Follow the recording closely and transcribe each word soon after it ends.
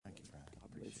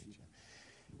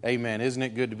Amen. Isn't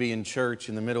it good to be in church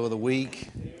in the middle of the week?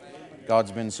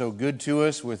 God's been so good to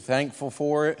us. We're thankful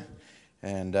for it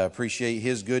and appreciate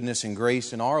His goodness and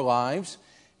grace in our lives.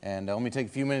 And let me take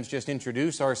a few minutes just to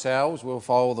introduce ourselves. We'll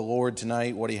follow the Lord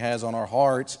tonight, what He has on our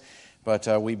hearts. But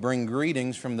we bring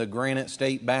greetings from the Granite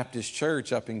State Baptist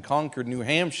Church up in Concord, New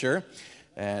Hampshire.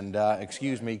 And,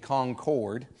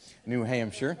 Concord, New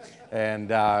Hampshire. And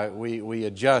we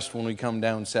adjust when we come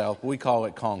down south. We call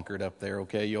it Concord up there,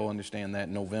 okay? You'll understand that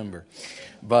in November.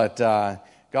 But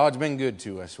God's been good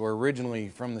to us. We're originally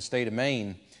from the state of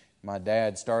Maine. My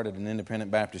dad started an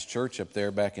independent Baptist church up there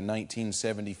back in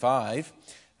 1975.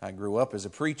 I grew up as a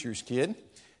preacher's kid,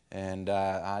 and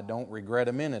I don't regret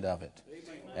a minute of it.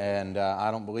 And I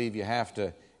don't believe you have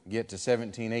to get to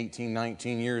 17, 18,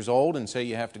 19 years old and say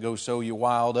you have to go sow your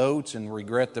wild oats and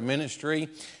regret the ministry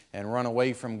and run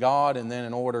away from God, and then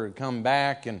in order to come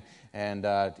back and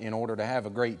in order to have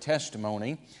a great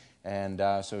testimony. And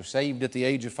so saved at the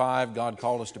age of 5, God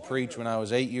called us to preach when I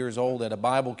was 8 years old at a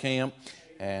Bible camp.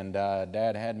 And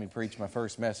Dad had me preach my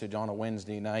first message on a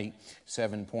Wednesday night,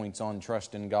 7 points on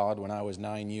trusting God, when I was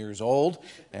 9 years old,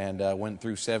 and went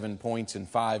through 7 points in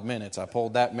 5 minutes. I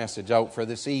pulled that message out for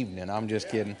this evening. I'm just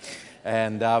kidding.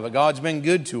 And but God's been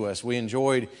good to us. We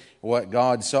enjoyed what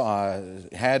God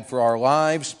had for our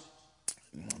lives.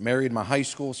 Married my high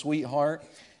school sweetheart,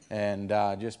 and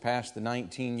just passed the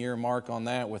 19-year mark on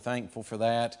that. We're thankful for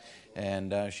that.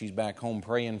 And she's back home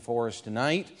praying for us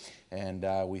tonight. And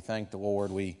we thank the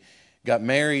Lord. We got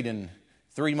married, and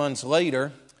 3 months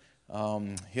later,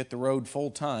 hit the road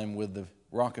full time with the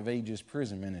Rock of Ages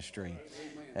prison ministry.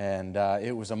 And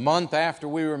it was a month after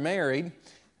we were married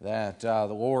that the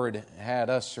Lord had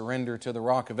us surrender to the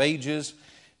Rock of Ages.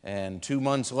 And 2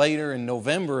 months later, in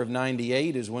November of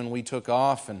 98, is when we took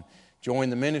off and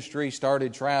joined the ministry,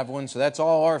 started traveling. So that's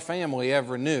all our family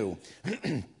ever knew.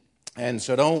 And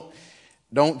so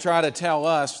don't try to tell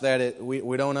us that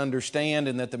we don't understand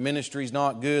and that the ministry's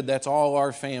not good. That's all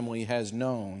our family has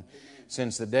known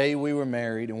since the day we were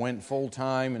married and went full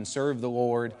time and served the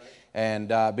Lord.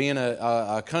 And being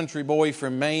a country boy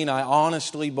from Maine, I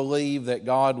honestly believe that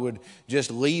God would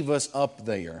just leave us up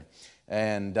there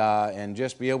and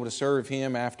just be able to serve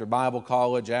Him after Bible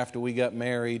college, after we got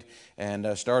married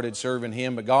and started serving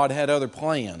Him. But God had other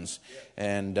plans,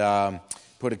 and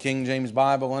put a King James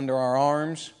Bible under our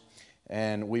arms.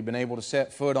 And we've been able to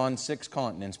set foot on 6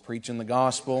 continents preaching the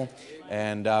gospel,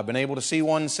 and been able to see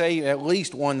at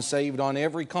least one saved on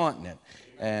every continent.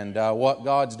 And what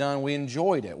God's done, we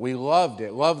enjoyed it. We loved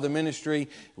it. Loved the ministry.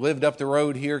 Lived up the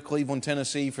road here, Cleveland,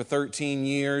 Tennessee, for 13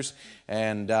 years.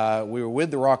 And we were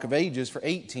with the Rock of Ages for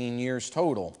 18 years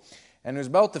total. And it was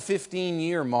about the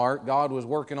 15-year mark, God was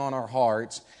working on our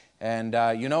hearts. And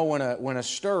when a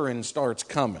stirring starts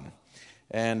coming.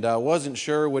 And wasn't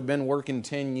sure. We'd been working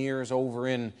 10 years over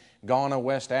in Ghana,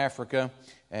 West Africa,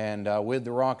 and with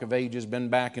the Rock of Ages, been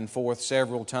back and forth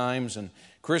several times. And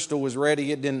Crystal was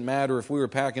ready. It didn't matter if we were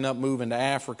packing up, moving to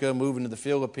Africa, moving to the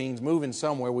Philippines, moving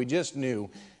somewhere. We just knew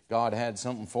God had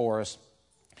something for us.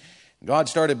 God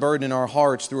started burdening our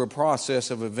hearts through a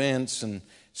process of events and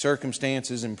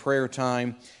circumstances and prayer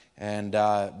time, and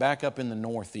back up in the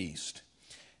Northeast.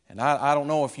 And I don't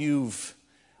know if you've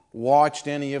watched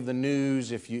any of the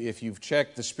news, if you've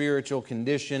checked the spiritual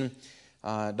condition.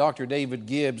 Dr. David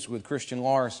Gibbs with Christian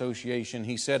Law Association,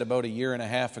 he said about a year and a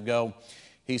half ago,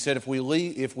 he said, if we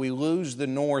lose the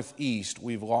Northeast,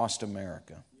 we've lost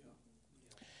America.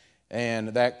 And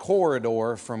that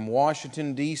corridor from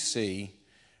Washington, D.C.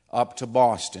 up to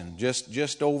Boston,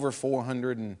 just over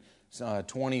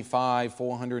 425,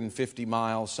 450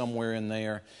 miles, somewhere in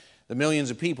there, the millions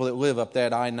of people that live up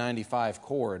that I-95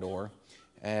 corridor.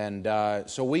 And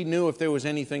so we knew if there was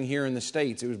anything here in the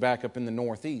States, it was back up in the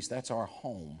Northeast. That's our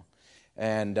home.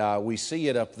 And we see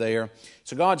it up there.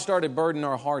 So God started burdening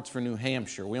our hearts for New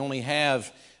Hampshire. We only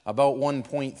have about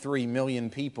 1.3 million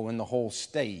people in the whole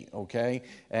state, okay?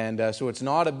 And so it's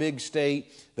not a big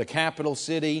state. The capital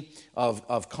city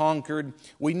of Concord,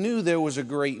 we knew there was a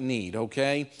great need,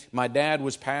 okay? My dad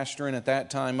was pastoring at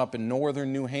that time up in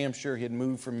northern New Hampshire. He had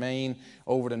moved from Maine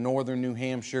over to northern New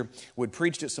Hampshire. We'd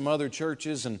preached at some other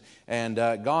churches, and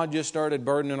God just started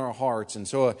burdening our hearts. And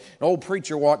so an old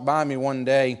preacher walked by me one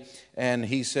day, and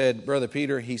he said, Brother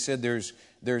Peter, he said,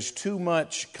 there's too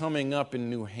much coming up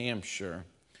in New Hampshire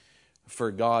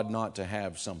for God not to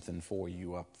have something for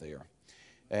you up there.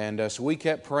 And so we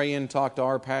kept praying, talked to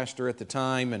our pastor at the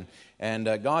time, and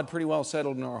God pretty well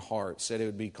settled in our hearts, said it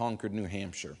would be Concord, New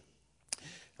Hampshire.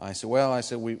 I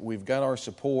said, we've got our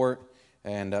support,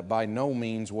 and by no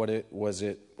means what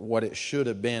it should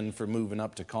have been for moving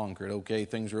up to Concord. Okay,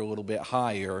 things were a little bit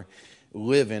higher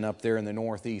living up there in the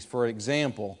Northeast. For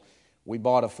example, we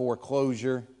bought a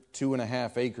foreclosure,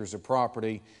 2.5 acres of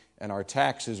property, and our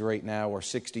taxes right now are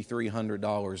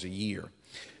 $6,300 a year.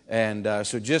 And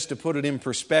so just to put it in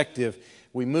perspective,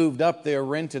 we moved up there,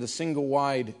 rented a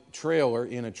single-wide trailer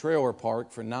in a trailer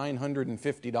park for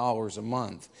 $950 a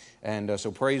month. And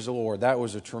so praise the Lord, that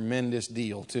was a tremendous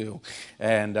deal too.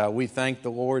 And we thanked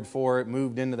the Lord for it,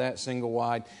 moved into that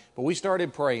single-wide. But we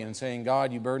started praying and saying,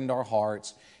 God, you burdened our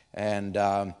hearts. And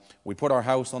we put our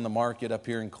house on the market up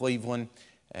here in Cleveland.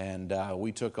 And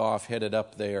we took off, headed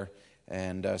up there,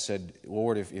 and said,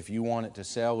 Lord, if you want it to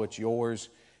sell, it's yours.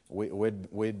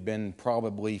 We'd been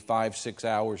probably 5-6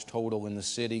 hours total in the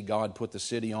city. God put the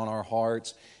city on our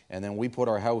hearts. And then we put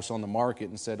our house on the market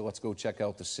and said, let's go check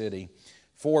out the city.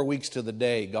 4 weeks to the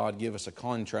day, God gave us a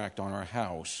contract on our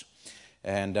house.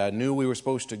 And knew we were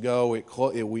supposed to go.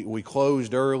 We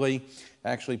closed early.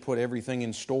 Actually put everything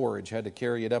in storage. Had to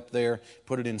carry it up there,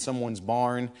 put it in someone's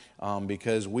barn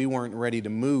because we weren't ready to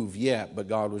move yet, but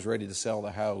God was ready to sell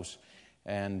the house.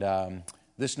 And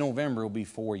this November will be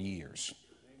 4 years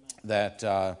that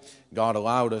God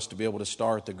allowed us to be able to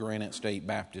start the Granite State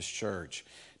Baptist Church.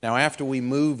 Now, after we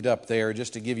moved up there,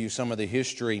 just to give you some of the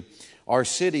history, our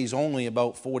city's only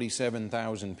about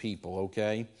 47,000 people,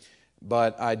 okay?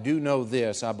 But I do know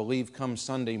this, I believe come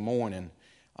Sunday morning,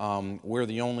 we're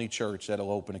the only church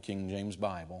that'll open a King James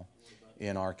Bible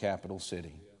in our capital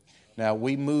city. Now,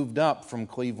 we moved up from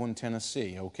Cleveland,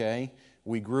 Tennessee, okay?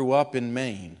 We grew up in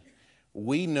Maine.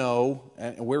 We know,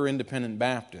 and we're Independent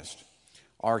Baptist.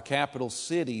 Our capital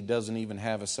city doesn't even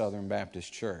have a Southern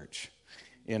Baptist church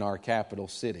in our capital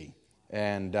city,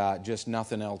 and just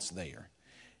nothing else there.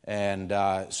 And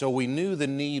so we knew the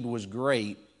need was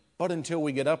great, but until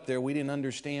we get up there, we didn't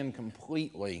understand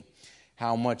completely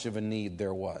how much of a need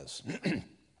there was.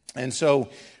 And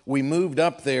so we moved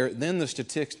up there. Then the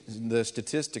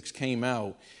statistics came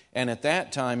out, and at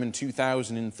that time in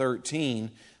 2013,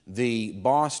 the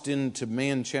Boston to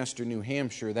Manchester, New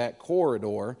Hampshire, that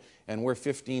corridor, and we're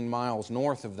 15 miles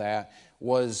north of that,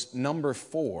 was number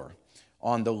 4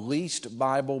 on the least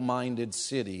Bible-minded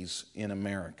cities in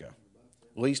America.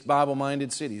 Least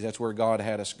Bible-minded cities, that's where God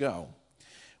had us go.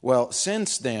 Well,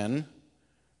 since then,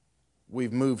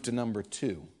 we've moved to number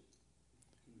 2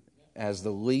 as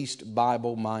the least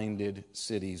Bible-minded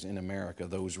cities in America,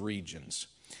 those regions.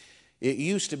 It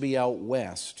used to be out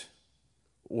west,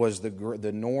 was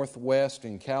the Northwest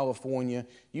in California,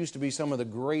 used to be some of the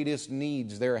greatest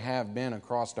needs there have been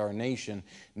across our nation.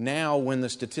 Now, when the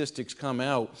statistics come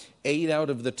out, 8 out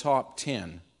of the top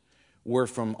 10 were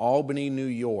from Albany, New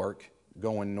York,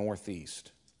 going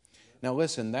northeast. Now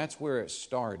listen, that's where it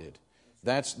started.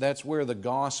 That's where the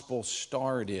gospel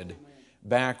started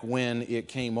back when it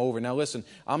came over. Now listen,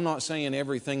 I'm not saying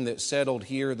everything that settled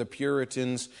here, the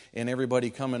Puritans and everybody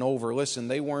coming over, listen,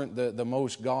 they weren't the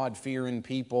most God-fearing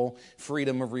people,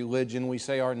 freedom of religion. We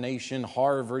say our nation,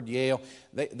 Harvard, Yale,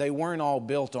 they weren't all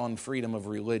built on freedom of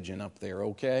religion up there,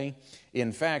 okay?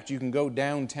 In fact, you can go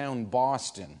downtown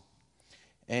Boston,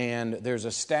 and there's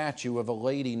a statue of a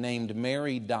lady named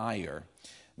Mary Dyer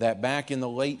that back in the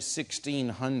late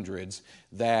 1600s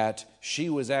that she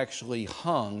was actually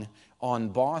hung on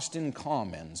Boston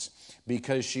Commons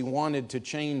because she wanted to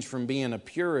change from being a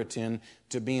Puritan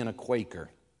to being a Quaker.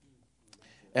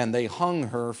 And they hung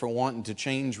her for wanting to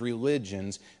change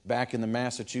religions back in the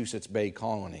Massachusetts Bay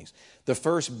Colonies. The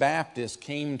first Baptists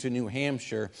came to New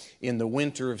Hampshire in the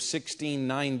winter of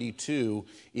 1692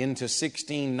 into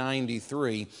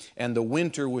 1693, and the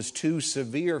winter was too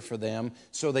severe for them,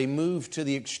 so they moved to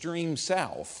the extreme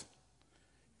south,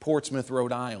 Portsmouth,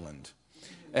 Rhode Island.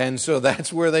 And so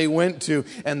that's where they went to,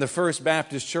 and the First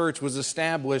Baptist Church was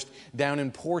established down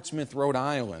in Portsmouth, Rhode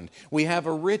Island. We have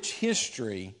a rich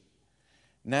history.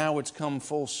 Now it's come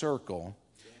full circle.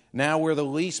 Now we're the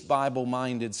least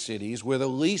Bible-minded cities. We're the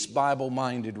least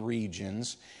Bible-minded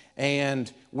regions.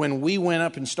 And when we went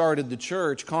up and started the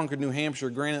church, Concord, New Hampshire,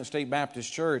 Granite State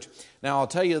Baptist Church, now I'll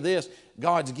tell you this,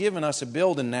 God's given us a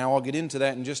building now. I'll get into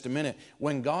that in just a minute.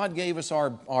 When God gave us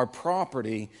our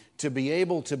property to be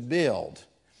able to build,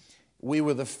 we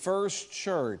were the first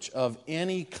church of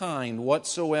any kind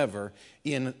whatsoever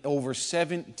in over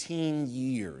 17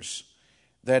 years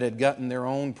that had gotten their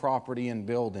own property and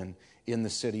building in the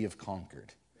city of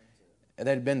Concord. That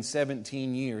had been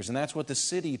 17 years. And that's what the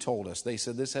city told us. They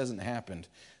said this hasn't happened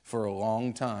for a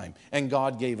long time. And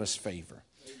God gave us favor.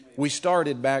 We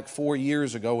started back 4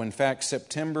 years ago. In fact,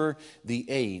 September the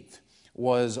 8th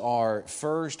was our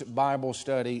first Bible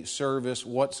study service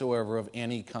whatsoever of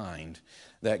any kind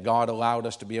that God allowed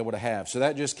us to be able to have. So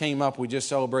that just came up. We just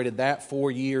celebrated that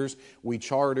 4 years. We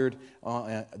chartered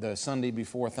the Sunday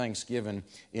before Thanksgiving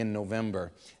in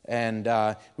November. And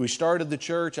we started the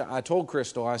church. I told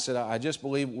Crystal, I said, I just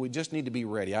believe we just need to be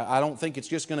ready. I don't think it's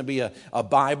just going to be a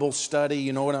Bible study,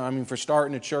 you know what I mean, for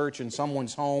starting a church in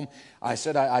someone's home. I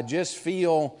said, I just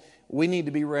feel we need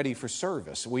to be ready for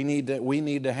service. We need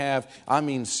to have,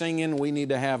 singing. We need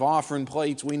to have offering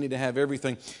plates. We need to have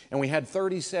everything. And we had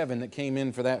 37 that came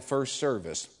in for that first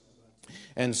service.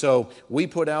 And so we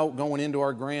put out, going into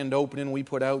our grand opening, we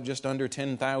put out just under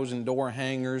 10,000 door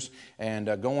hangers, and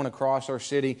going across our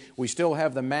city. We still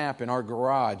have the map in our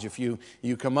garage. If you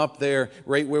come up there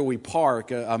right where we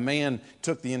park, a man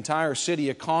took the entire city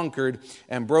of Concord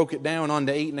and broke it down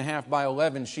onto 8.5 by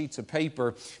 11 sheets of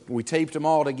paper. We taped them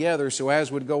all together, so as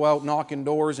we'd go out knocking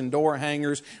doors and door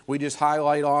hangers, we just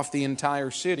highlight off the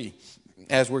entire city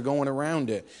as we're going around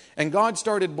it. And God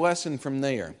started blessing from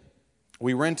there.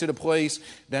 We rented a place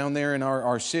down there in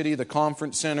our city, the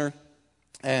conference center,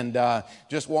 and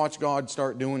just watched God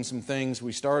start doing some things.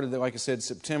 We started, like I said,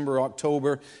 September,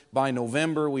 October. By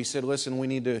November, we said, listen, we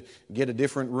need to get a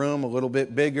different room, a little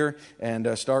bit bigger,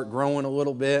 and start growing a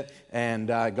little bit. And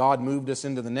God moved us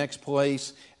into the next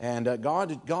place. And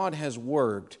God has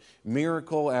worked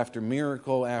miracle after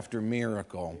miracle after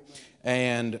miracle.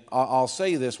 And I'll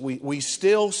say this, we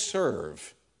still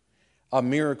serve a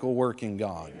miracle-working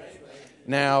God.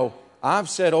 Now, I've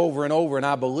said over and over, and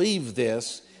I believe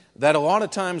this, that a lot of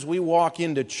times we walk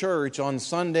into church on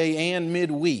Sunday and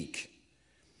midweek,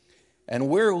 and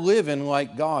we're living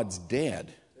like God's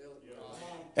dead.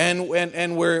 And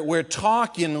we're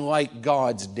talking like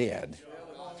God's dead.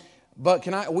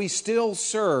 But we still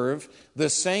serve the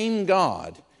same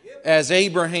God as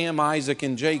Abraham, Isaac,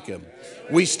 and Jacob.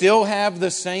 We still have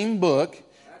the same book.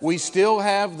 We still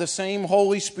have the same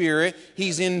Holy Spirit.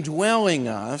 He's indwelling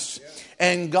us.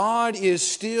 And God is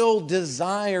still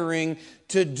desiring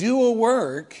to do a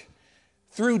work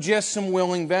through just some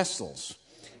willing vessels.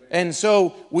 And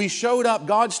so we showed up.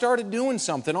 God started doing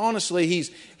something. Honestly,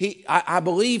 I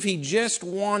believe He just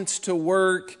wants to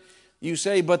work. You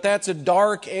say, but that's a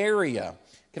dark area.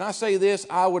 Can I say this?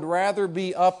 I would rather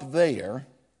be up there.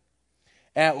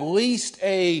 At least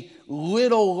a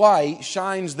little light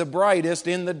shines the brightest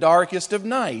in the darkest of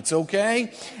nights,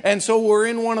 okay? And so we're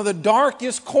in one of the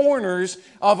darkest corners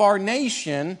of our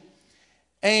nation.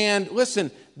 And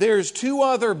listen, there's 2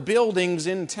 other buildings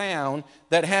in town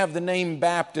that have the name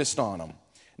Baptist on them.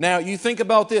 Now, you think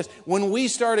about this. When we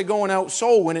started going out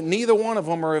soul winning, neither one of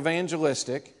them are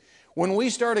evangelistic. When we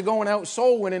started going out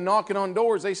soul winning, knocking on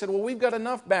doors, they said, well, we've got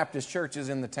enough Baptist churches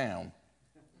in the town.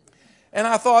 And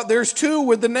I thought, there's 2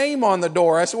 with the name on the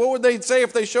door. I said, what would they say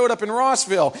if they showed up in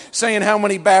Rossville saying how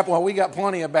many Baptist? Well, we got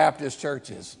plenty of Baptist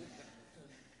churches.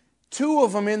 2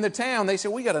 of them in the town, they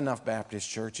said, we got enough Baptist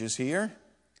churches here.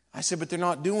 I said, but they're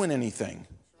not doing anything.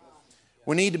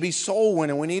 We need to be soul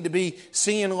winning. We need to be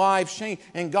seeing lives change.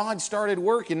 And God started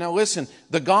working. Now listen,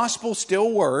 the gospel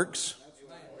still works.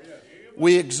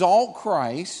 We exalt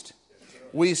Christ.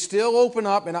 We still open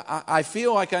up, and I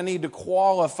feel like I need to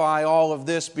qualify all of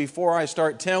this before I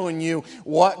start telling you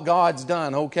what God's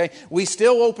done, okay? We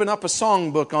still open up a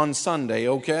songbook on Sunday,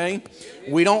 okay?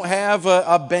 We don't have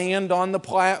a band on the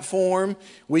platform.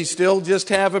 We still just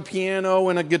have a piano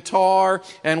and a guitar,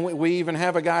 and we even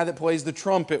have a guy that plays the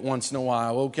trumpet once in a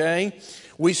while, okay?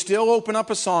 We still open up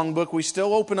a songbook. We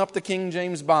still open up the King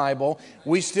James Bible.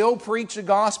 We still preach a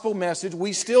gospel message.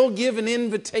 We still give an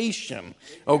invitation,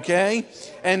 okay?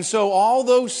 And so all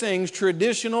those things,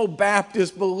 traditional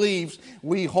Baptist beliefs,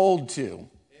 we hold to.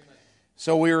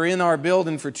 So we were in our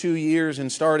building for 2 years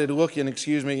and started looking,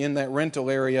 in that rental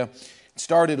area,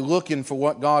 started looking for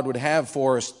what God would have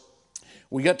for us.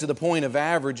 We got to the point of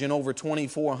averaging over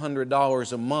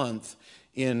 $2,400 a month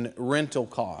in rental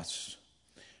costs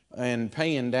and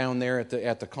paying down there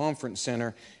at the conference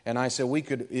center. And I said, we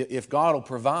could, if God will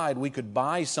provide, we could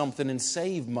buy something and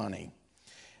save money.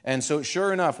 And so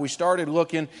sure enough, we started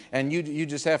looking, and you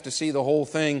just have to see the whole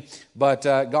thing. But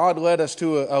God led us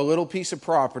to a little piece of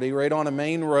property right on a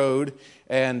main road,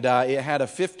 and it had a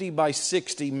 50 by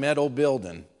 60 metal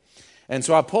building. And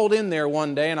so I pulled in there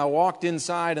one day, and I walked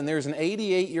inside, and there's an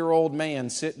 88-year-old man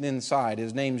sitting inside.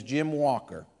 His name's Jim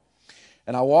Walker.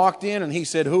 And I walked in, and he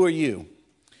said, who are you?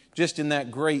 Just in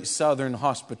that great southern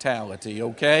hospitality,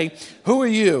 okay? Who are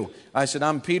you? I said,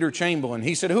 I'm Peter Chamberlain.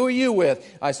 He said, who are you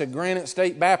with? I said, Granite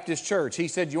State Baptist Church. He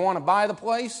said, you want to buy the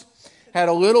place? Had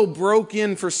a little broke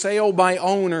in for sale by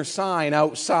owner sign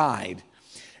outside.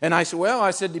 And I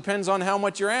said, depends on how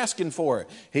much you're asking for it.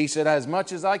 He said, as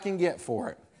much as I can get for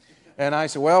it. And I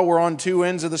said, well, we're on two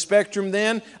ends of the spectrum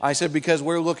then. I said, because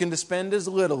we're looking to spend as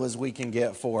little as we can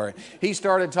get for it. He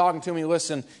started talking to me,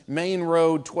 listen, main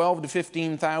road, 12 to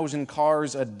 15,000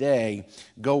 cars a day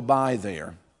go by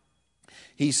there.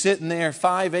 He's sitting there,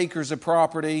 5 acres of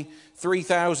property,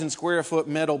 3,000 square foot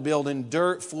metal building,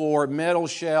 dirt floor, metal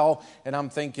shell. And I'm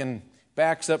thinking,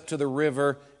 backs up to the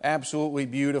river, absolutely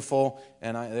beautiful,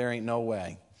 and there ain't no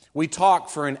way. We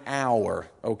talked for an hour,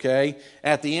 okay?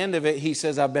 At the end of it, he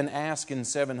says, I've been asking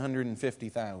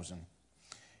 $750,000.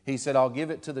 He said, I'll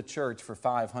give it to the church for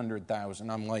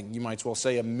 $500,000. I'm like, you might as well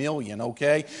say $1 million,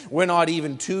 okay? We're not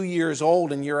even 2 years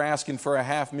old and you're asking for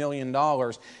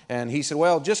 $500,000. And he said,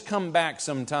 well, just come back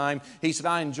sometime. He said,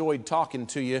 I enjoyed talking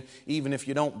to you even if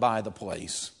you don't buy the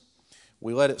place.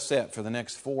 We let it set for the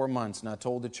next 4 months, and I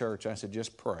told the church, I said,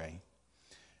 just pray.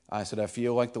 I said, I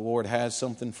feel like the Lord has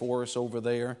something for us over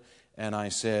there. And I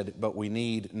said, but we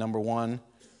need, number one,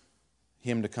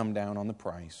 Him to come down on the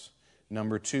price.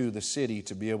 Number two, the city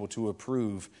to be able to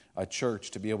approve a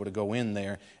church to be able to go in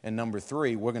there. And number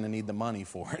three, we're going to need the money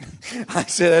for it. I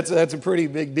said, that's a pretty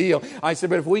big deal. I said,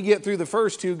 but if we get through the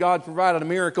first two, God provided a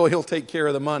miracle, He'll take care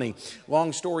of the money.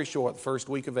 Long story short, the first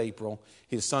week of April,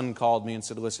 his son called me and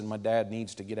said, listen, my dad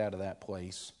needs to get out of that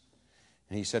place.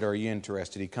 And he said, are you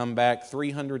interested? He come back,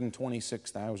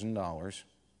 $326,000.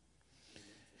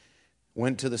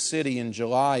 Went to the city in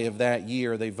July of that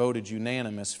year. They voted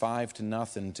unanimous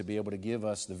 5-0 to be able to give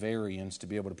us the variance to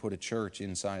be able to put a church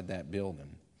inside that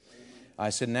building.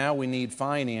 I said, now we need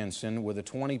financing with a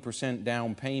 20%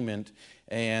 down payment,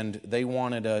 and they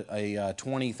wanted a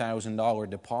 $20,000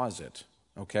 deposit,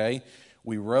 okay?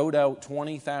 We wrote out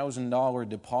 $20,000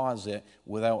 deposit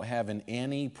without having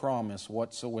any promise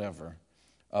whatsoever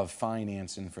of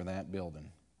financing for that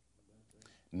building.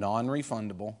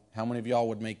 Non-refundable. How many of y'all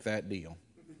would make that deal?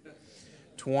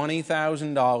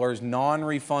 $20,000,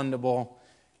 non-refundable.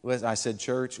 I said,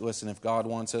 church, listen, if God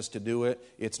wants us to do it,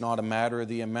 it's not a matter of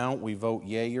the amount. We vote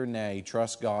yea or nay.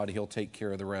 Trust God, He'll take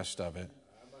care of the rest of it.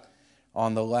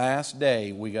 On the last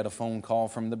day, we got a phone call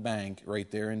from the bank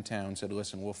right there in town. Said,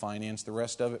 listen, we'll finance the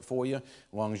rest of it for you as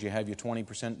long as you have your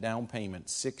 20% down payment.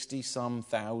 $60-some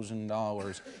thousand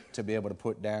to be able to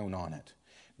put down on it.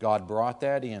 God brought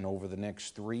that in over the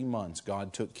next 3 months.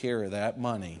 God took care of that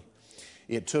money.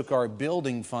 It took our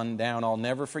building fund down, I'll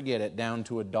never forget it, down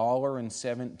to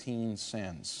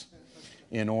 $1.17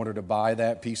 in order to buy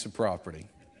that piece of property.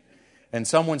 And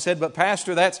someone said, but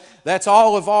Pastor, that's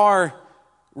all of our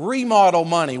remodel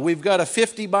money. We've got a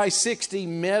 50 by 60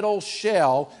 metal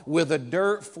shell with a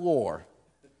dirt floor.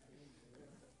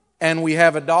 And we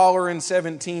have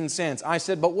 $1.17. I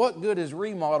said, but what good is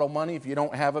remodel money if you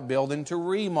don't have a building to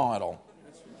remodel?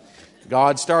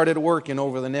 God started working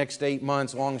over the next 8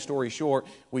 months. Long story short,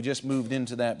 we just moved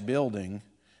into that building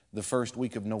the first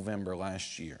week of November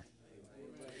last year.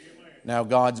 Now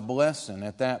God's blessing.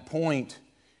 At that point,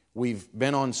 we've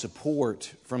been on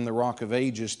support from the Rock of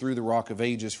Ages, through the Rock of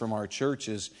Ages from our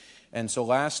churches. And so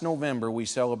last November, we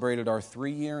celebrated our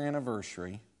 3-year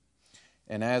anniversary.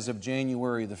 And as of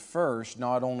January the 1st,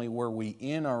 not only were we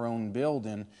in our own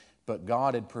building, but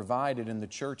God had provided and the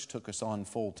church took us on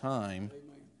full time.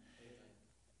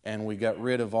 And we got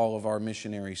rid of all of our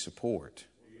missionary support.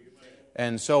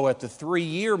 And so at the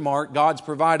 3-year mark, God's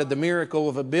provided the miracle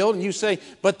of a building. You say,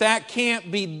 but that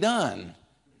can't be done.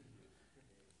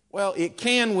 Well, it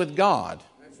can with God.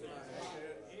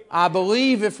 I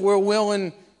believe if we're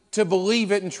willing to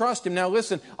believe it and trust Him. Now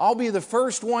listen, I'll be the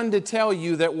first one to tell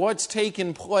you that what's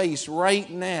taking place right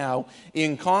now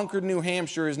in Concord, New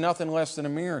Hampshire is nothing less than a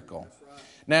miracle.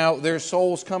 Now, there's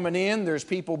souls coming in, there's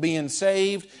people being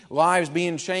saved, lives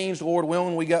being changed. Lord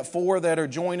willing, we got 4 that are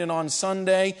joining on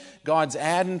Sunday. God's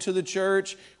adding to the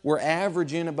church. We're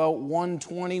averaging about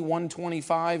 120,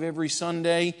 125 every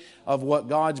Sunday of what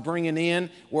God's bringing in.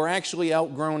 We're actually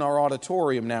outgrown our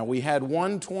auditorium now. We had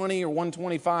 120 or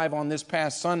 125 on this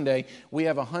past Sunday. We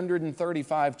have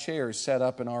 135 chairs set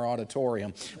up in our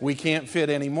auditorium. We can't fit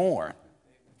any more.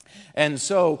 And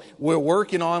so we're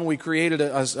working on, we created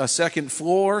a second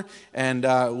floor, and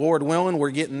Lord willing,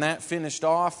 we're getting that finished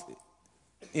off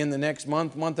in the next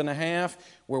month and a half.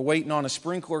 We're waiting on a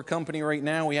sprinkler company right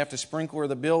now. We have to sprinkler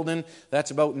the building.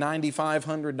 That's about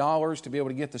 $9,500 to be able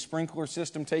to get the sprinkler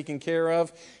system taken care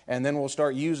of. And then we'll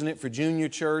start using it for junior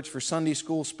church, for Sunday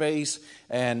school space.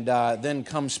 And then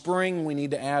come spring, we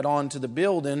need to add on to the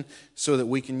building so that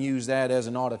we can use that as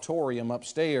an auditorium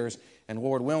upstairs. And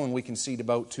Lord willing, we can seat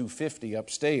about 250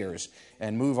 upstairs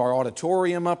and move our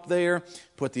auditorium up there,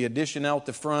 put the addition out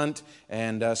the front.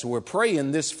 And so we're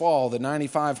praying this fall, the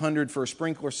 $9,500 for a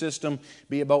sprinkler system,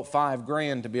 be about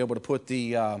 $5,000 to be able to put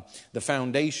the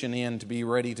foundation in to be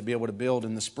ready to be able to build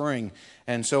in the spring.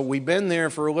 And so we've been there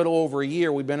for a little over a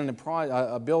year. We've been in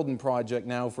a building project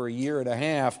now for a year and a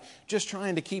half, just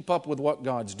trying to keep up with what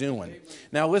God's doing.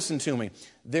 Now listen to me.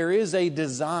 There is a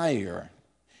desire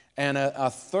and a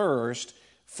thirst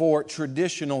for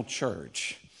traditional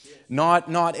church.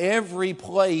 Not every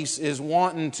place is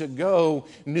wanting to go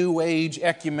New Age,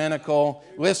 ecumenical.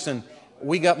 Listen,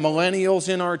 we got millennials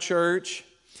in our church.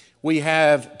 We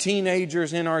have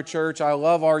teenagers in our church. I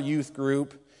love our youth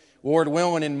group. Lord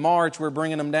willing, in March, we're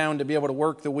bringing them down to be able to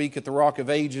work the week at the Rock of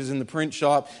Ages in the print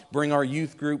shop, bring our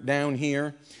youth group down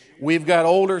here. We've got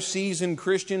older, seasoned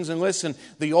Christians, and listen,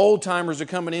 the old-timers are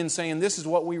coming in saying, this is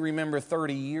what we remember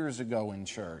 30 years ago in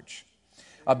church.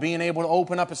 Being able to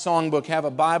open up a songbook, have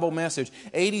a Bible message.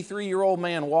 83-year-old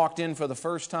man walked in for the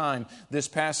first time this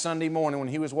past Sunday morning. When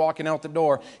he was walking out the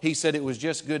door, he said it was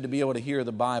just good to be able to hear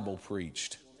the Bible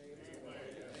preached.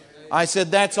 I said,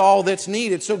 that's all that's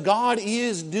needed. So God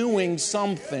is doing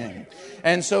something.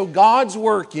 And so God's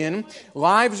working.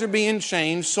 Lives are being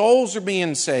changed. Souls are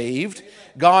being saved.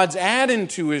 God's adding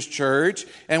to His church.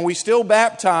 And we still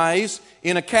baptize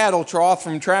in a cattle trough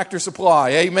from Tractor Supply.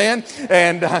 Amen?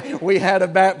 And we had a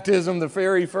baptism the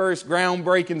very first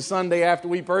groundbreaking Sunday after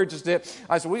we purchased it.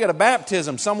 I said, we got a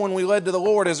baptism. Someone we led to the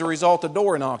Lord as a result of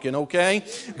door knocking, okay?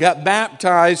 Got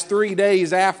baptized 3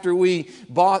 days after we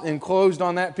bought and closed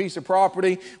on that piece of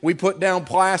property. We put down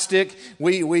plastic.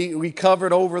 We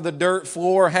covered over the dirt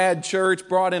floor, had church,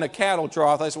 brought in a cattle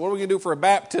trough. I said, what are we going to do for a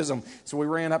baptism? So we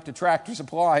ran up to Tractor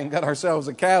Supply and got ourselves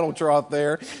a cattle trough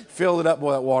there, filled it up.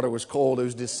 Boy, that water was cold. It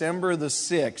was December the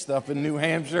 6th up in New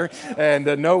Hampshire, and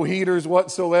no heaters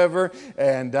whatsoever.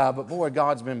 And but boy,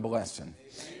 God's been blessing.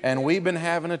 And we've been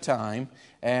having a time,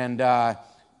 and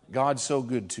God's so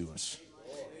good to us.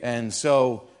 And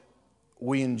so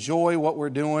we enjoy what we're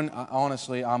doing.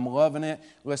 Honestly, I'm loving it.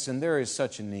 Listen, there is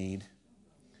such a need.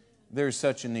 There's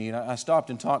such a need. I stopped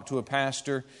and talked to a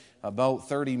pastor about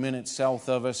 30 minutes south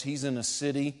of us. He's in a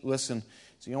city. Listen,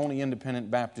 it's the only independent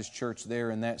Baptist church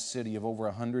there in that city of over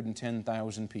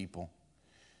 110,000 people.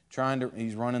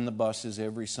 He's running the buses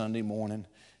every Sunday morning,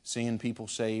 seeing people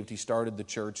saved. He started the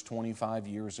church 25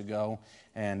 years ago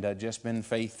and just been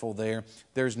faithful there.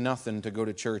 There's nothing to go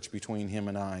to church between him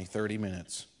and I, 30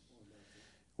 minutes.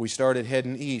 We started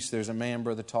heading east. There's a man,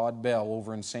 Brother Todd Bell,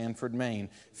 over in Sanford, Maine,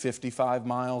 55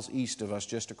 miles east of us,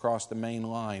 just across the main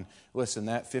line. Listen,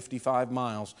 that 55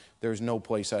 miles, there's no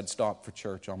place I'd stop for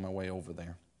church on my way over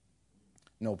there.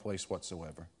 No place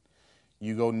whatsoever.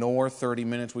 You go north, 30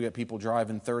 minutes. We got people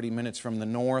driving 30 minutes from the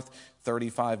north,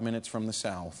 35 minutes from the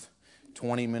south,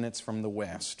 20 minutes from the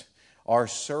west. Our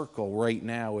circle right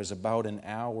now is about an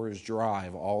hour's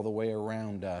drive all the way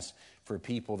around us for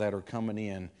people that are coming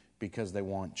in because they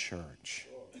want church.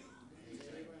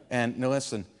 And now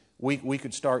listen, we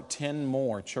could start 10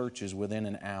 more churches within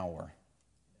an hour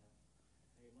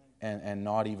and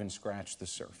not even scratch the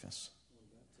surface.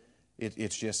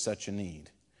 It's just such a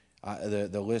need.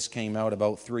 The list came out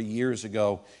about 3 years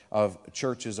ago of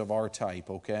churches of our type,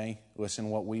 okay?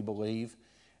 Listen what we believe.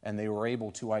 And they were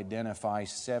able to identify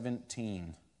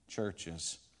 17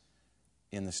 churches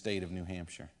in the state of New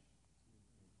Hampshire.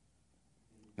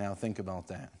 Now think about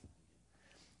that.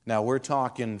 Now we're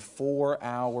talking 4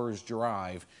 hours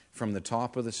drive from the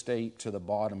top of the state to the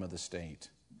bottom of the state.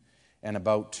 And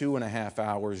about 2.5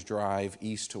 hours drive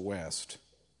east to west.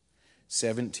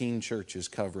 17 churches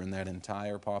covering that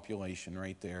entire population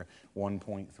right there,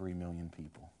 1.3 million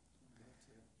people.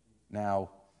 Now,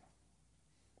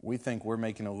 we think we're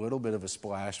making a little bit of a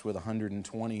splash with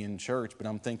 120 in church, but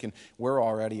I'm thinking we're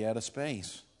already out of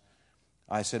space.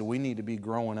 I said we need to be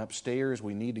growing upstairs.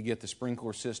 We need to get the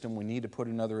sprinkler system. We need to put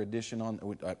an addition on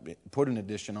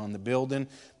the building,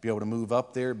 be able to move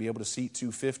up there, be able to seat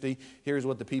 250. Here's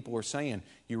what the people are saying.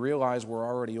 You realize we're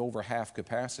already over half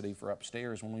capacity for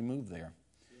upstairs when we move there.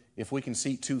 If we can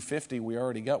seat 250, we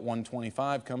already got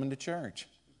 125 coming to church.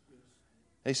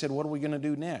 They said, what are we going to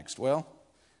do next? Well,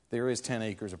 there is 10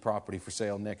 acres of property for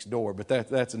sale next door, but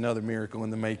that's another miracle in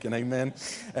the making, amen?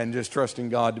 And just trusting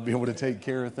God to be able to take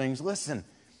care of things. Listen,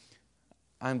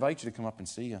 I invite you to come up and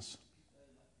see us.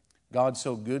 God's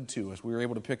so good to us. We were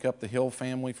able to pick up the Hill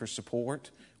family for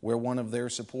support. We're one of their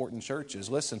supporting churches.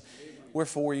 Listen, we're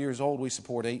 4 years old. We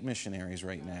support 8 missionaries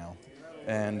right now.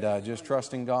 And just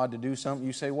trusting God to do something.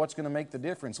 You say, what's going to make the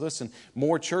difference? Listen,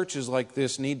 more churches like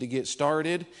this need to get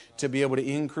started to be able to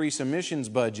increase a missions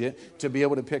budget, to be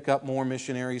able to pick up more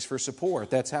missionaries for support.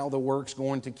 That's how the work's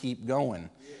going to keep going.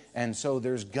 And so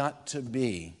there's got to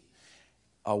be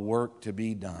a work to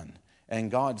be done. And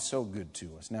God's so good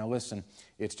to us. Now listen,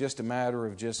 it's just a matter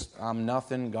of I'm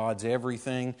nothing, God's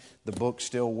everything. The book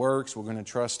still works. We're going to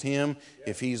trust Him.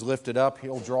 If He's lifted up,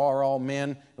 He'll draw all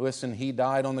men. Listen, He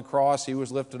died on the cross. He was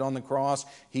lifted on the cross.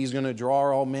 He's going to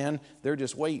draw all men. They're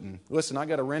just waiting. Listen, I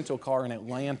got a rental car in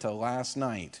Atlanta last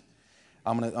night.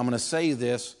 I'm going to say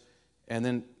this, and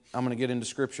then I'm going to get into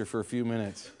Scripture for a few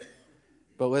minutes.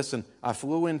 But listen, I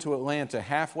flew into Atlanta.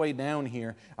 Halfway down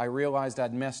here, I realized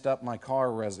I'd messed up my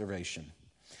car reservation.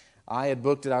 I had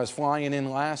booked it. I was flying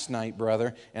in last night,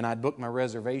 brother, and I'd booked my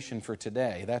reservation for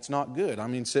today. That's not good. I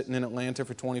mean, sitting in Atlanta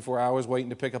for 24 hours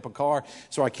waiting to pick up a car.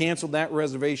 So I canceled that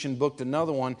reservation, booked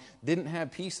another one. Didn't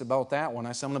have peace about that one.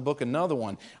 I said, I'm going to book another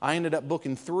one. I ended up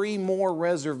booking 3 more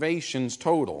reservations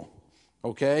total,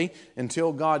 okay,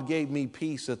 until God gave me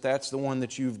peace that that's the one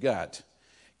that you've got.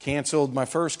 Canceled my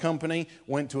first company,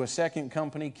 went to a second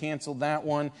company, canceled that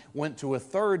one, went to a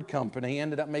third company,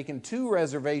 ended up making 2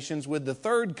 reservations with the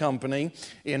third company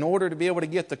in order to be able to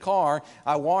get the car.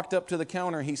 I walked up to the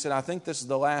counter. He said, I think this is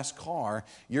the last car.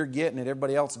 You're getting it.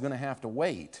 Everybody else is going to have to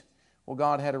wait. Well,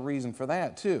 God had a reason for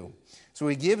that too. So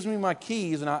He gives me my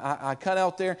keys, and I cut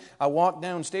out there. I walked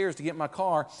downstairs to get my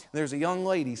car. There's a young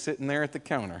lady sitting there at the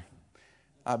counter.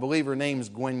 I believe her name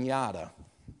is Gwenyata.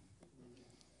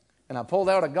 And I pulled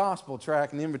out a gospel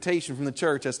tract and the invitation from the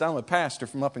church. I said, I'm a pastor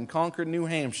from up in Concord, New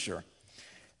Hampshire.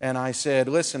 And I said,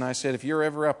 listen, I said, if you're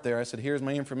ever up there, I said, here's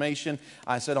my information.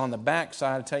 I said, on the back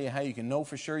side, I'll tell you how you can know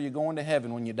for sure you're going to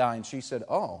heaven when you die. And she said,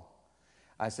 oh.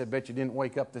 I said, bet you didn't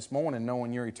wake up this morning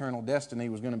knowing your eternal destiny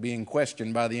was going to be in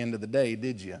question by the end of the day,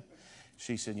 did you?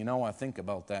 She said, I think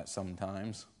about that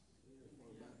sometimes.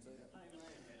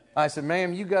 I said,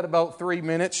 ma'am, you got about 3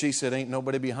 minutes. She said, ain't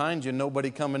nobody behind you,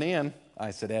 nobody coming in. I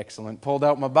said, excellent. Pulled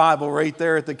out my Bible right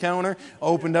there at the counter,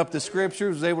 opened up the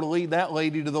Scriptures, was able to lead that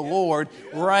lady to the Lord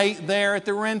right there at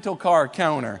the rental car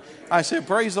counter. I said,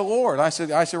 praise the Lord. I said,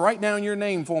 write down your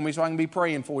name for me so I can be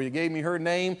praying for you. Gave me her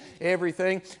name,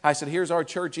 everything. I said, here's our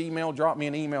church email. Drop me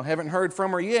an email. Haven't heard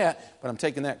from her yet, but I'm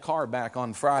taking that car back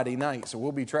on Friday night, so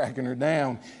we'll be tracking her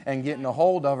down and getting a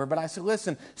hold of her. But I said,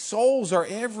 listen, souls are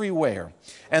everywhere.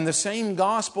 And the same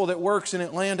gospel that works in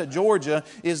Atlanta, Georgia,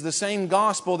 is the same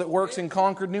gospel that works in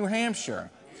Concord, New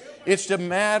Hampshire. It's a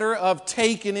matter of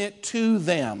taking it to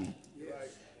them.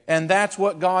 And that's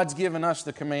what God's given us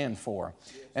the command for.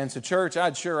 And so, church,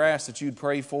 I'd sure ask that you'd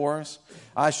pray for us.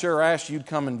 I sure ask you'd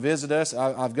come and visit us.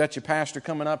 I've got your pastor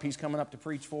coming up. He's coming up to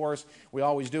preach for us. We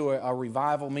always do a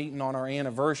revival meeting on our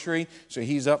anniversary. So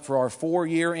he's up for our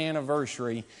 4-year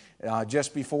anniversary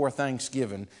just before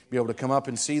Thanksgiving. Be able to come up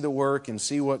and see the work and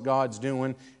see what God's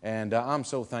doing. And I'm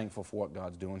so thankful for what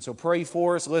God's doing. So pray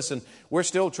for us. Listen, we're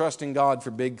still trusting God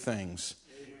for big things.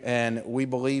 And we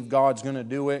believe God's going to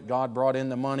do it. God brought in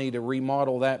the money to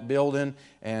remodel that building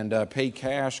and pay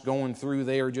cash going through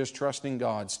there, just trusting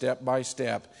God step by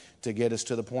step to get us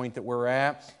to the point that we're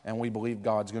at. And we believe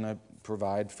God's going to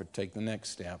provide take the next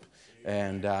step.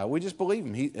 And we just believe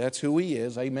Him. That's who He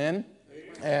is. Amen.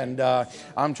 And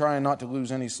I'm trying not to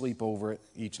lose any sleep over it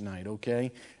each night,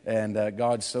 okay? And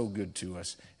God's so good to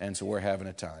us. And so we're having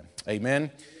a time. Amen.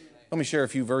 Let me share a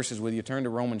few verses with you. Turn to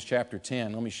Romans chapter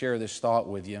 10. Let me share this thought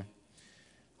with you.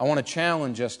 I want to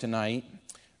challenge us tonight.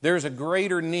 There's a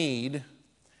greater need,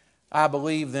 I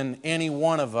believe, than any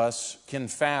one of us can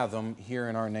fathom here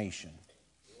in our nation.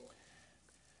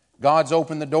 God's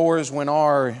opened the doors when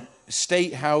our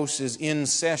state house is in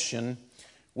session.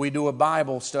 We do a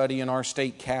Bible study in our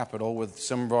state capitol with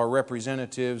some of our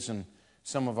representatives and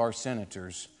some of our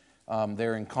senators.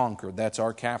 There in Concord. That's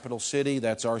our capital city.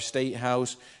 That's our state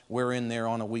house. We're in there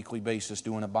on a weekly basis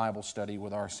doing a Bible study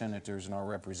with our senators and our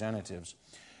representatives.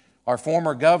 Our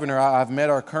former governor, I've met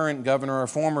our current governor, our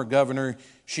former governor,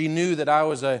 she knew that I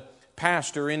was a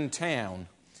pastor in town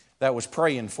that was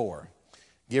praying for her.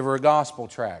 Give her a gospel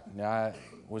tract. I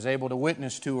was able to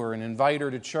witness to her and invite her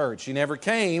to church. She never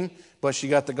came, but she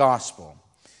got the gospel.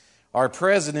 Our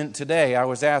president today, I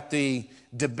was at the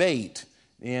debate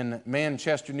in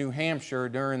Manchester, New Hampshire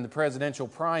during the presidential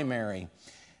primary.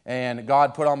 And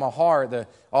God put on my heart that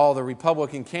all the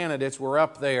Republican candidates were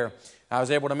up there. I was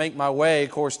able to make my way.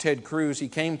 Of course, Ted Cruz, he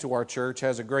came to our church,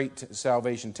 has a great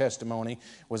salvation testimony.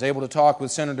 Was able to talk with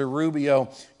Senator Rubio.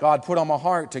 God put on my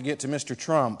heart to get to Mr.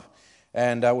 Trump.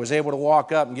 and I was able to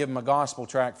walk up and give him a gospel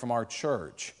tract from our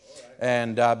church.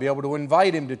 And be able to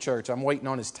invite him to church. I'm waiting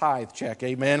on his tithe check,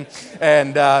 amen.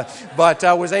 But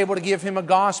I was able to give him a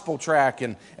gospel tract,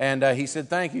 and he said,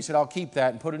 thank you. He said, I'll keep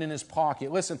that and put it in his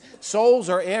pocket. Listen, souls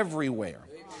are everywhere.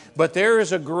 But there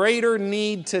is a greater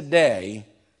need today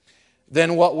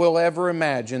than what we'll ever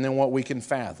imagine, than what we can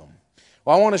fathom.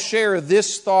 Well, I want to share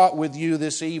this thought with you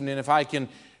this evening, if I can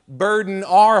burden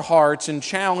our hearts and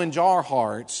challenge our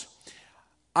hearts.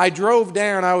 I drove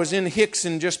down, I was in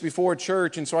Hickson just before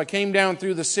church, and so I came down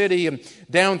through the city and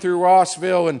down through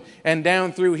Rossville and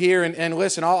down through here. And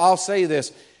listen, I'll say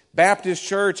this, Baptist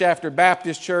church after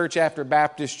Baptist church after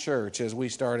Baptist church as we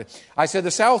started. I said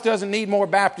the South doesn't need more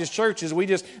Baptist churches, we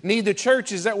just need the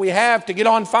churches that we have to get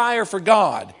on fire for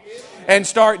God and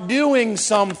start doing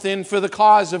something for the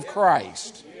cause of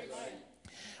Christ.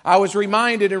 I was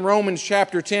reminded in Romans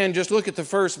chapter 10, just look at the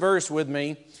first verse with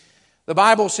me. The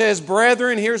Bible says,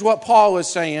 brethren, here's what Paul is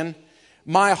saying,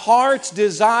 my heart's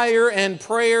desire and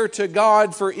prayer to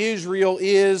God for Israel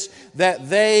is that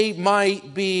they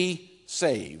might be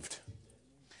saved.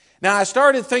 Now, I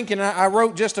started thinking, I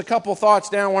wrote just a couple thoughts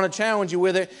down, I want to challenge you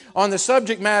with it, on the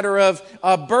subject matter of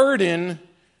a burden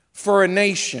for a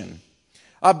nation.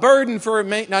 A burden for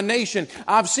a nation.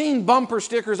 I've seen bumper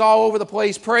stickers all over the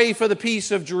place, pray for the peace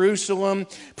of Jerusalem,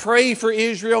 pray for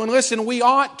Israel, and listen, we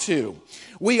ought to.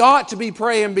 We ought to be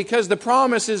praying because the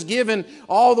promise is given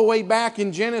all the way back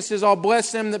in Genesis. I'll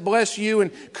bless them that bless you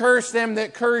and curse them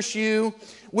that curse you.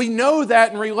 We know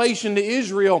that in relation to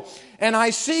Israel. And I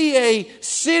see a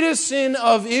citizen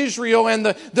of Israel and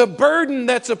the burden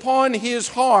that's upon his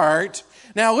heart.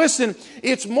 Now listen,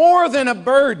 it's more than a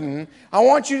burden. I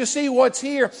want you to see what's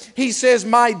here. He says,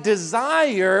 my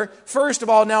desire, first of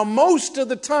all, now most of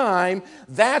the time,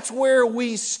 that's where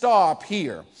we stop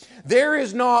here. There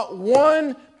is not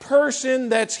one person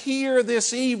that's here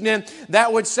this evening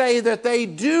that would say that they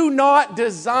do not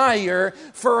desire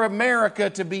for America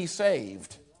to be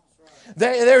saved.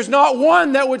 There's not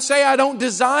one that would say, I don't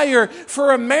desire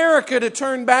for America to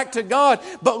turn back to God.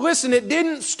 But listen, it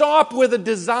didn't stop with a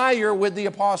desire with the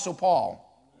Apostle Paul.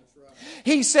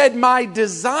 He said, my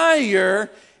desire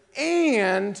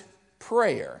and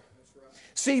prayer.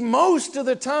 See, most of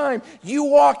the time you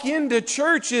walk into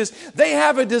churches, they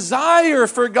have a desire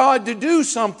for God to do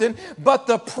something, but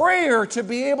the prayer to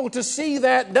be able to see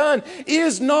that done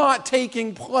is not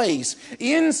taking place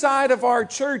inside of our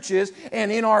churches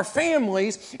and in our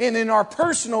families and in our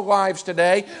personal lives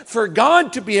today for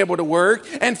God to be able to work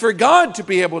and for God to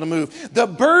be able to move. The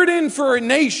burden for a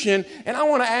nation, and I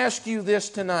want to ask you this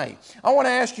tonight. I want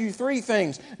to ask you three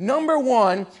things. Number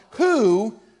one,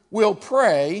 who will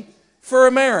pray for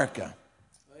America?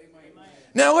 Amen.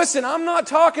 Now listen, I'm not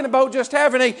talking about just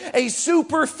having a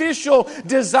superficial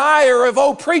desire of,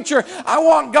 oh preacher, I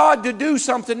want God to do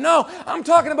something. No, I'm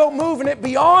talking about moving it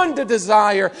beyond the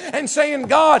desire and saying,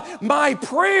 God, my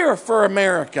prayer for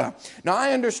America. Now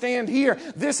I understand here,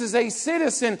 this is a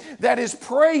citizen that is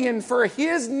praying for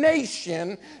his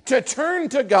nation to turn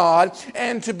to God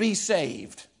and to be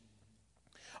saved.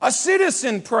 A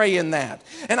citizen praying that.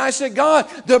 And I said, God,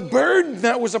 the burden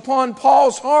that was upon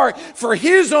Paul's heart for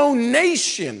his own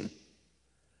nation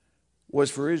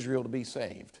was for Israel to be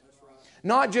saved.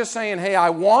 Not just saying, hey, I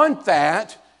want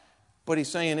that, but he's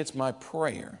saying it's my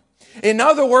prayer. In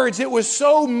other words, it was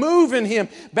so moving him.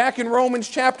 Back in Romans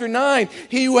chapter 9,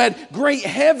 he had great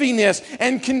heaviness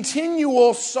and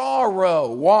continual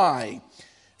sorrow. Why?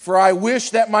 For I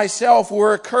wish that myself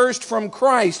were accursed from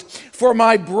Christ for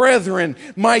my brethren,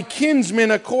 my kinsmen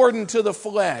according to the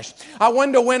flesh. I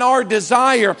wonder when our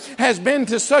desire has been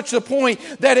to such a point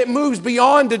that it moves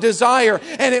beyond a desire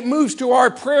and it moves to our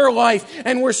prayer life,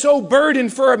 and we're so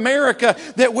burdened for America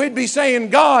that we'd be saying,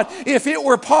 God, if it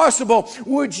were possible,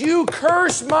 would you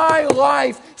curse my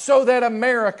life so that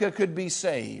America could be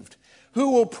saved?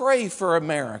 Who will pray for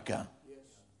America?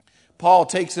 Paul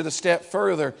takes it a step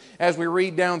further as we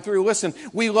read down through. Listen,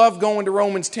 we love going to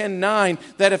Romans 10:9,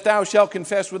 that if thou shalt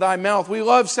confess with thy mouth. We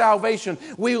love salvation.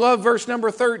 We love verse number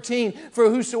 13, for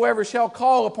whosoever shall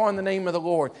call upon the name of the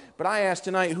Lord. But I ask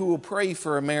tonight, who will pray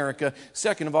for America?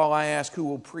 Second of all, I ask, who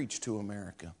will preach to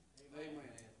America? Amen.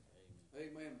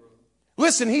 Amen, brother.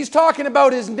 Listen, he's talking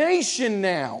about his nation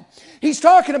now. He's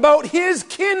talking about his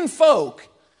kinfolk.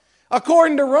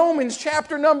 According to Romans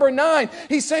chapter number 9,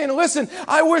 he's saying, listen,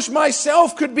 I wish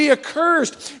myself could be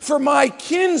accursed for my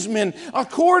kinsmen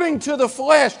according to the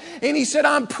flesh. And he said,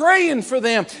 I'm praying for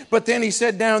them. But then he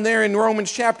said down there in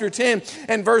Romans chapter 10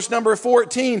 and verse number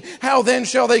 14, how then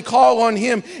shall they call on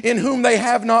him in whom they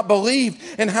have not believed?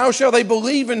 And how shall they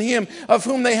believe in him of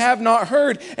whom they have not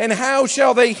heard? And how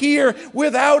shall they hear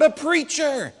without a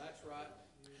preacher?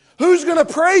 Who's going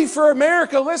to pray for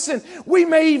America? Listen, we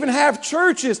may even have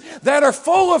churches that are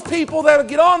full of people that will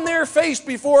get on their face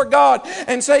before God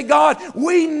and say, God,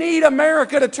 we need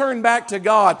America to turn back to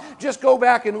God. Just go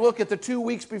back and look at the 2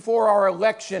 weeks before our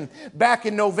election back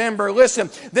in November.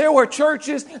 Listen, there were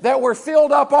churches that were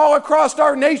filled up all across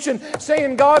our nation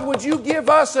saying, God, would you give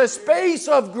us a space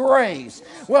of grace?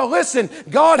 Well, listen,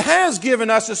 God has given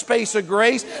us a space of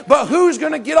grace, but who's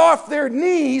going to get off their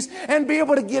knees and be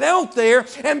able to get out there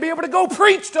and be able to go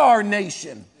preach to our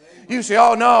nation? You say,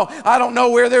 oh no, I don't know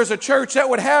where there's a church that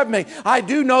would have me. I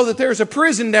do know that there's a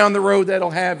prison down the road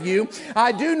that'll have you.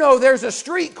 I do know there's a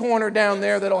street corner down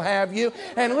there that'll have you.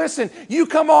 And listen, you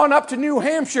come on up to New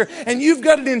Hampshire and you've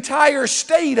got an entire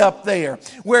state up there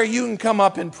where you can come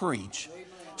up and preach.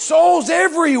 Souls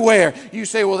everywhere. You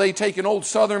say, well, they take an old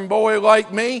southern boy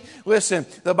like me. Listen,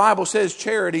 the Bible says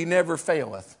charity never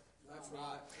faileth.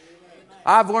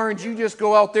 I've learned you just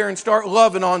go out there and start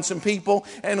loving on some people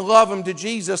and love them to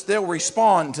Jesus, they'll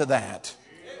respond to that.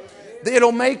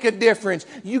 It'll make a difference.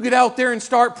 You get out there and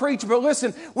start preaching. But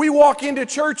listen, we walk into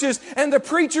churches and the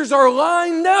preachers are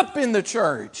lined up in the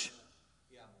church.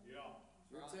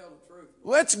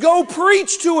 Let's go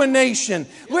preach to a nation.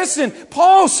 Listen,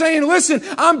 Paul's saying, listen,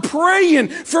 I'm praying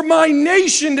for my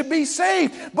nation to be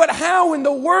saved. But how in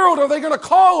the world are they going to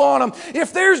call on them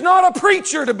if there's not a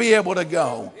preacher to be able to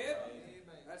go?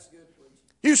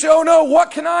 You say, oh no, what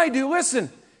can I do? Listen,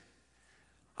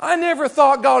 I never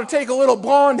thought God would take a little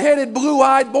blonde-headed,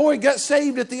 blue-eyed boy, got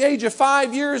saved at the age of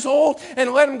 5 years old,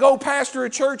 and let him go pastor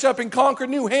a church up in Concord,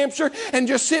 New Hampshire, and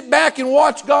just sit back and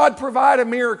watch God provide a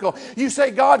miracle. You say,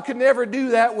 God could never do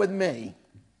that with me.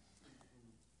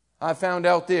 I found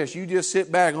out this, you just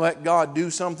sit back and let God do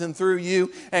something through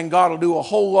you, and God will do a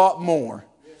whole lot more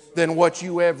than what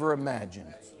you ever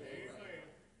imagined.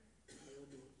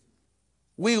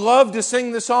 We love to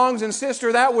sing the songs, and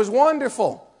sister, that was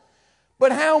wonderful.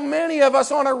 But how many of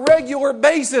us on a regular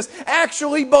basis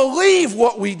actually believe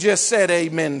what we just said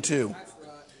amen to?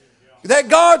 That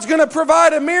God's going to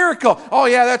provide a miracle. Oh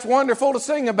yeah, that's wonderful to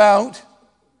sing about.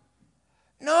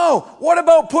 No, what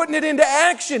about putting it into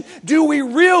action? Do we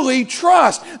really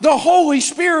trust the Holy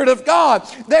Spirit of God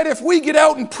that if we get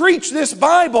out and preach this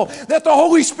Bible, that the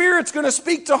Holy Spirit's going to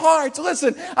speak to hearts?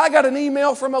 Listen, I got an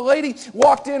email from a lady,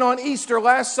 walked in on Easter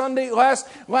last Sunday,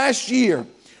 last year.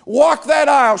 Walk that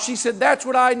aisle. She said, that's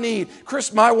what I need.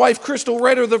 My wife, Crystal,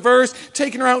 read her the verse,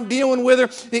 taking her out and dealing with her.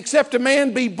 Except a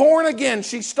man be born again.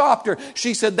 She stopped her.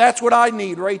 She said, that's what I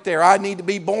need right there. I need to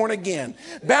be born again.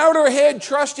 Bowed her head,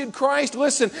 trusted Christ.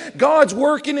 Listen, God's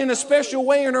working in a special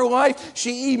way in her life.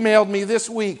 She emailed me this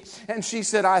week, and she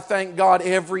said, I thank God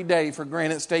every day for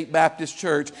Granite State Baptist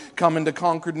Church coming to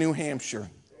Concord, New Hampshire.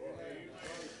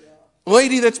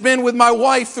 Lady that's been with my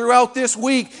wife throughout this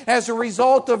week as a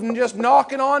result of just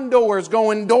knocking on doors,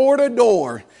 going door to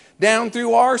door down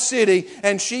through our city,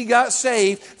 and she got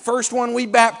saved. First one we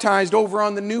baptized over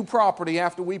on the new property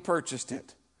after we purchased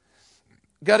it.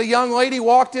 Got a young lady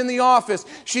walked in the office.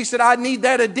 She said, I need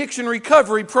that addiction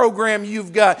recovery program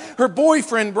you've got. Her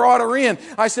boyfriend brought her in.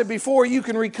 I said, before you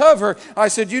can recover, I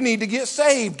said, you need to get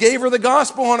saved. Gave her the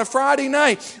gospel on a Friday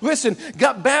night. Listen,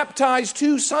 got baptized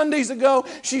 2 Sundays ago.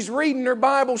 She's reading her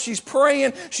Bible. She's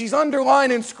praying. She's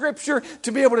underlining scripture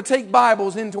to be able to take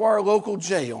Bibles into our local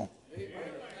jail.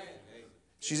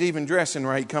 She's even dressing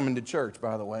right coming to church,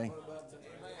 by the way.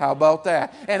 How about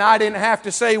that? And I didn't have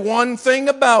to say one thing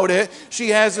about it. She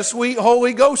has the sweet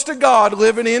Holy Ghost of God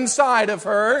living inside of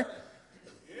her.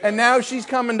 And now she's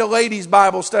coming to ladies'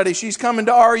 Bible study. She's coming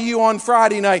to RU on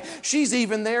Friday night. She's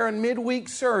even there in midweek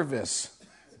service.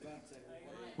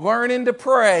 Learning to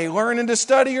pray, learning to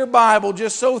study her Bible,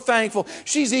 just so thankful.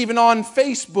 She's even on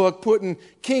Facebook putting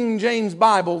King James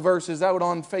Bible verses out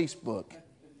on Facebook.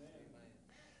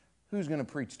 Who's going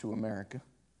to preach to America?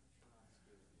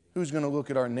 Who's going to look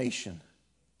at our nation?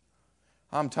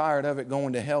 I'm tired of it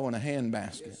going to hell in a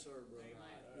handbasket.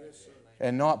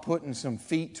 And not putting some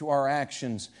feet to our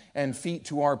actions and feet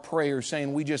to our prayers,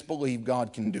 saying we just believe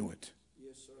God can do it.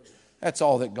 That's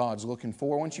all that God's looking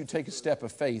for. Once you take a step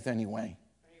of faith anyway,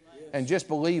 and just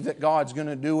believe that God's going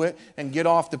to do it, and get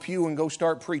off the pew and go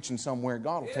start preaching somewhere,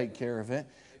 God will take care of it.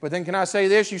 But then can I say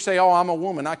this? You say, oh, I'm a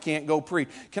woman, I can't go preach.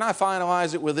 Can I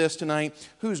finalize it with this tonight?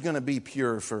 Who's going to be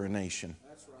pure for a nation?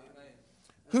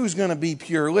 Who's going to be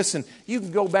pure? Listen, you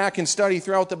can go back and study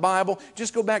throughout the Bible.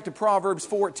 Just go back to Proverbs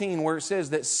 14 where it says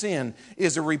that sin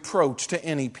is a reproach to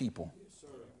any people.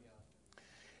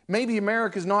 Maybe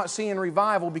America's not seeing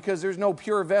revival because there's no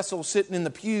pure vessel sitting in the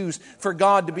pews for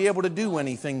God to be able to do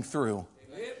anything through.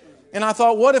 And I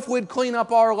thought, what if we'd clean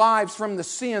up our lives from the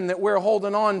sin that we're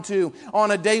holding on to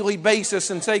on a daily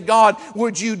basis and say, God,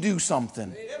 would you do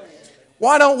something?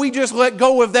 Why don't we just let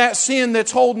go of that sin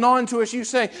that's holding on to us? You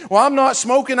say, well, I'm not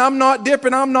smoking, I'm not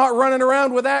dipping, I'm not running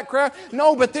around with that crap.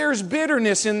 No, but there's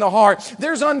bitterness in the heart.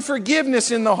 There's unforgiveness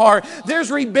in the heart.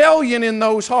 There's rebellion in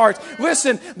those hearts.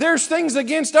 Listen, there's things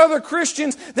against other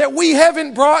Christians that we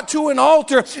haven't brought to an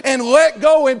altar and let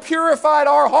go and purified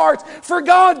our hearts for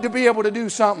God to be able to do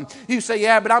something. You say,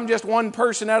 yeah, but I'm just one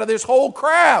person out of this whole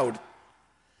crowd.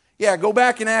 Yeah, go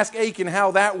back and ask Achan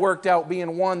how that worked out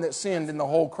being one that sinned in the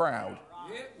whole crowd.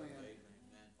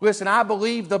 Listen, I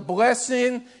believe the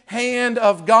blessing hand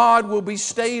of God will be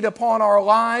stayed upon our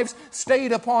lives,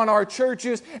 stayed upon our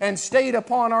churches, and stayed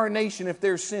upon our nation if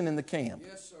there's sin in the camp.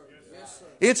 Yes, sir. Yes, sir.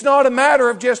 It's not a matter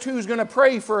of just who's going to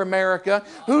pray for America,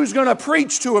 who's going to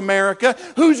preach to America,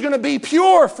 who's going to be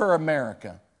pure for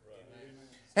America.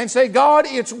 And say, God,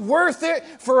 it's worth it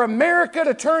for America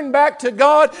to turn back to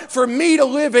God, for me to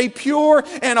live a pure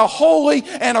and a holy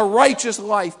and a righteous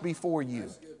life before you.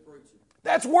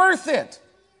 That's worth it.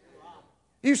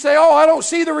 You say, oh, I don't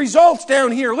see the results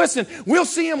down here. Listen, we'll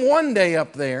see them one day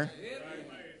up there.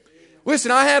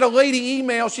 Listen, I had a lady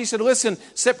email. She said, listen,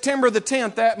 September the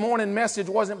 10th, that morning message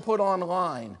wasn't put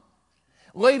online.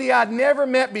 Lady I'd never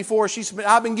met before. She said,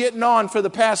 I've been getting on for the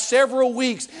past several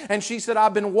weeks. And she said,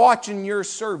 I've been watching your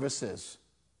services.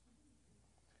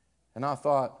 And I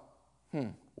thought,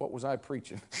 what was I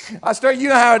preaching? You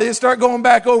know how it is, start going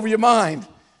back over your mind.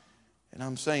 And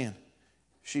I'm saying,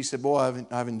 she said, boy,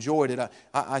 I've enjoyed it.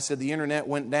 I said, the internet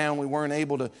went down. We weren't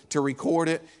able to record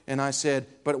it. And I said,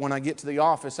 but when I get to the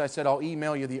office, I said, I'll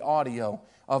email you the audio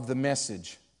of the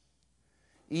message.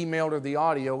 Emailed her the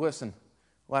audio. Listen,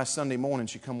 last Sunday morning,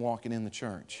 she come walking in the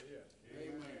church.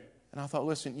 And I thought,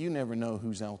 listen, you never know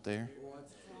who's out there.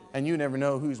 And you never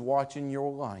know who's watching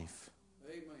your life.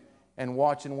 And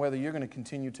watching whether you're going to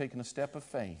continue taking a step of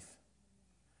faith.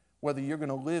 Whether you're going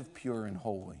to live pure and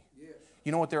holy.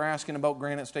 You know what they're asking about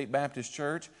Granite State Baptist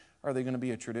Church? Are they going to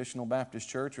be a traditional Baptist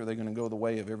church, or are they going to go the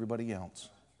way of everybody else?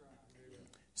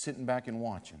 Sitting back and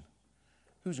watching.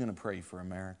 Who's going to pray for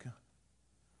America?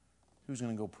 Who's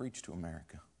going to go preach to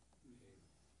America?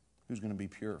 Who's going to be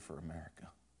pure for America?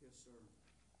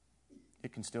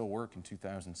 It can still work in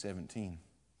 2017.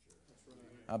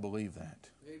 I believe that.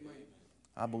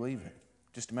 I believe it.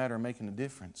 Just a matter of making a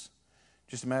difference.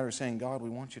 Just a matter of saying, God, we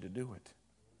want you to do it.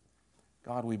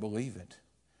 God, we believe it.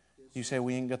 You say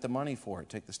we ain't got the money for it.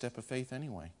 Take the step of faith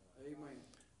anyway. Amen.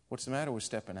 What's the matter with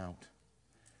stepping out?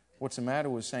 What's the matter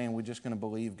with saying we're just going to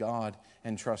believe God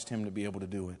and trust Him to be able to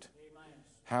do it? Amen.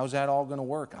 How's that all going to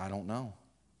work? I don't know.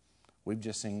 We've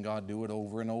just seen God do it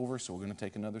over and over, so we're going to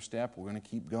take another step. We're going to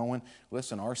keep going.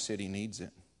 Listen, our city needs it.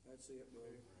 That's it,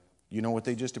 brother. You know what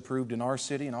they just approved in our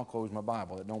city? And I'll close my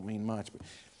Bible. It don't mean much, but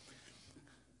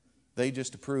they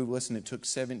just approved, listen, it took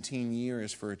 17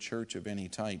 years for a church of any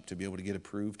type to be able to get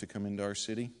approved to come into our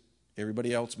city.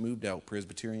 Everybody else moved out.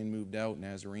 Presbyterian moved out.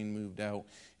 Nazarene moved out.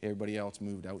 Everybody else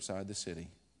moved outside the city.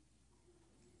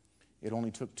 It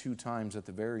only took 2 times at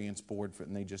the variance board,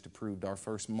 and they just approved our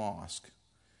first mosque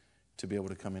to be able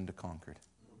to come into Concord.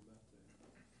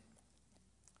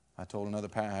 I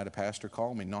had a pastor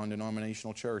call me,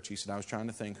 non-denominational church. He said, I was trying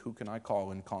to think, who can I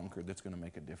call in Concord that's going to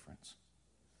make a difference?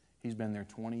 He's been there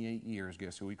 28 years.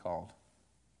 Guess who he called?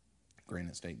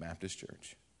 Granite State Baptist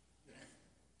Church.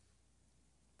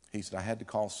 He said, I had to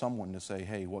call someone to say,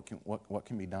 hey, what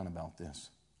can be done about this?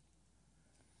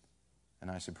 And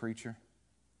I said, preacher,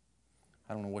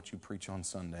 I don't know what you preach on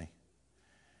Sunday,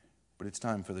 but it's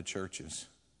time for the churches.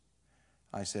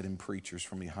 I said, and preachers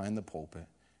from behind the pulpit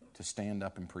to stand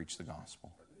up and preach the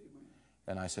gospel.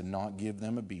 And I said, not give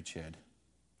them a beachhead,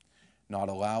 not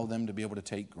allow them to be able to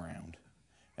take ground.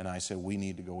 And I said, we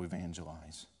need to go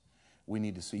evangelize. We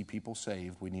need to see people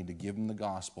saved. We need to give them the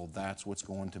gospel. That's what's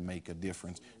going to make a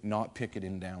difference. Not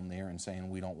picketing down there and saying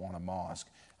we don't want a mosque.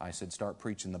 I said, start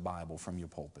preaching the Bible from your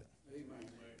pulpit. Amen.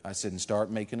 I said, and start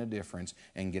making a difference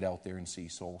and get out there and see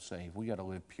souls saved. We got to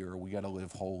live pure. We got to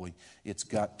live holy. It's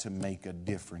got to make a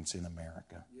difference in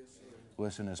America. Yes, sir.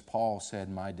 Listen, as Paul said,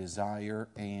 my desire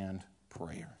and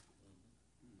prayer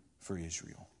for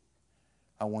Israel.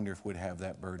 I wonder if we'd have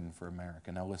that burden for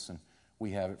America. Now listen,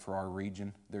 we have it for our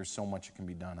region. There's so much that can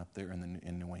be done up there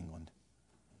in New England.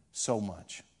 So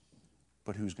much.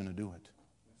 But who's going to do it?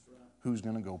 Who's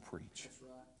going to go preach?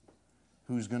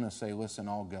 Who's going to say, listen,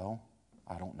 I'll go?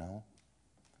 I don't know.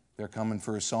 They're coming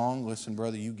for a song. Listen,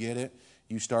 brother, you get it.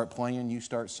 You start playing, you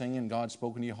start singing. God's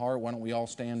spoken to your heart. Why don't we all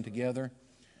stand together?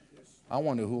 I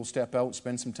wonder who will step out and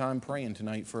spend some time praying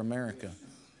tonight for America.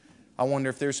 I wonder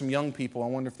if there's some young people. I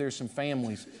wonder if there's some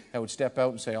families that would step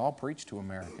out and say, I'll preach to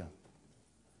America.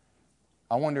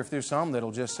 I wonder if there's some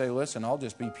that'll just say, listen, I'll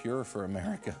just be pure for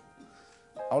America.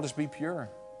 I'll just be pure.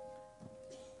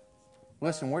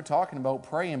 Listen, we're talking about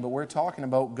praying, but we're talking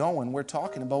about going. We're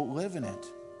talking about living it.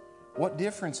 What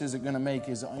difference is it going to make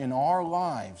is in our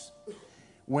lives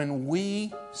when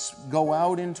we go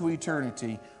out into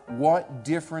eternity, what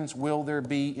difference will there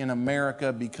be in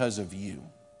America because of you?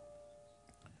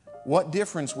 What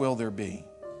difference will there be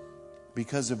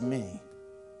because of me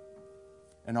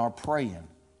and our praying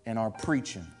and our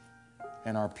preaching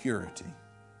and our purity?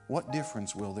 What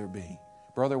difference will there be?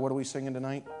 Brother, what are we singing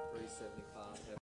tonight?